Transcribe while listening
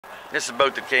This is a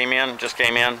boat that just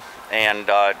came in, and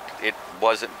it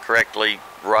wasn't correctly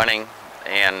running,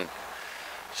 and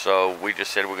so we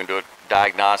just said we're going to do a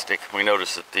diagnostic. We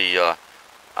noticed that the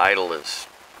idle is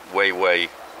way,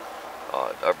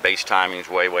 our base timing is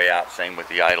way out, same with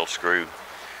the idle screw.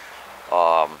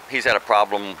 He's had a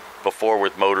problem before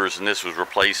with motors, and this was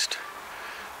replaced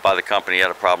by the company. He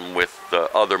had a problem with the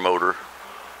other motor,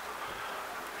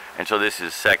 and so this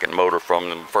is second motor from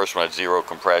the first one had zero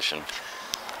compression.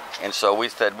 And so we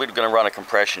said we're going to run a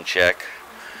compression check,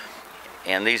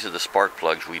 and these are the spark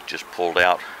plugs we just pulled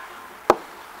out,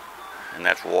 and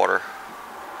that's water,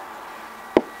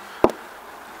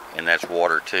 and that's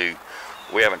water too.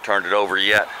 We haven't turned it over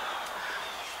yet,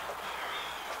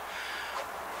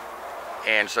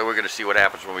 and so we're going to see what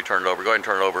happens when we turn it over. Go ahead and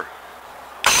turn it over.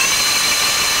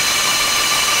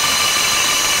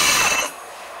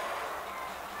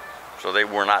 So they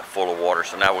were not full of water,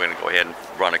 so now we're going to go ahead and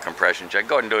run a compression check.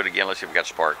 Go ahead and do it again. Let's see if we got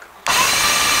spark.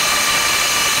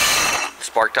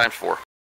 Spark times 4.